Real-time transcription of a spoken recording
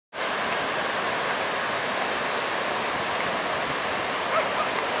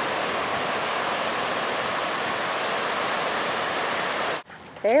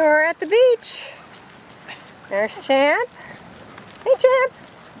Okay, we're at the beach. There's Champ. Hey, Champ.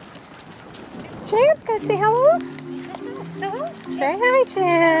 Champ, go say hello. Say hi,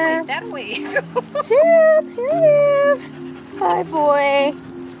 Champ. That way. Champ, here I am. Hi, boy.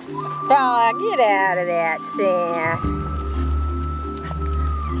 Bella, get out of that sand.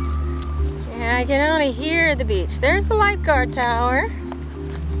 Yeah, I can only hear the beach. There's the lifeguard tower.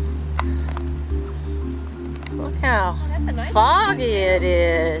 Look how foggy it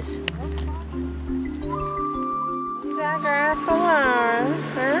is. You got grass alone,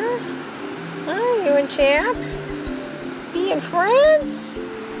 huh? Oh, you and Champ? Being friends?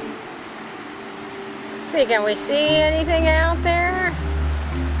 Let's see, can we see anything out there?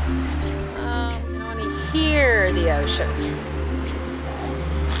 We can only hear the ocean.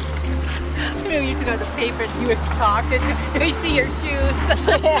 You know, you took out the paper and you were talking. I see your shoes.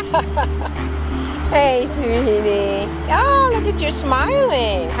 Hey, sweetie. Oh, look at you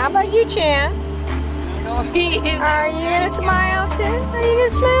smiling. How about you, Champ? No, he is. Are you gonna smile too? Are you gonna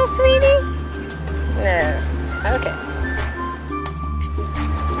smile, sweetie? No. Okay.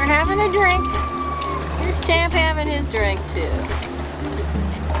 We're having a drink. Here's Champ having his drink too.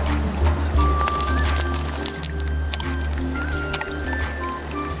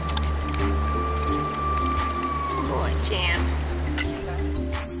 Good boy, Champ.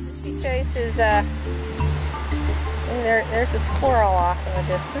 She chases, there's a squirrel off in the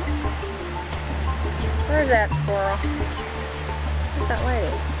distance. Where's that squirrel? Where's that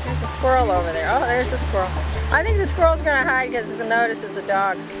lady? There's a squirrel over there. Oh, there's the squirrel. I think the squirrel's going to hide because it notices the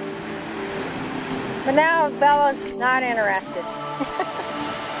dogs. But now Bella's not interested.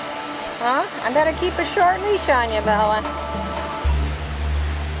 Huh? I better keep a short leash on you, Bella.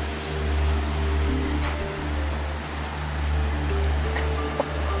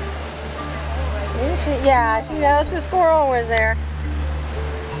 Yeah, she knows the squirrel was there.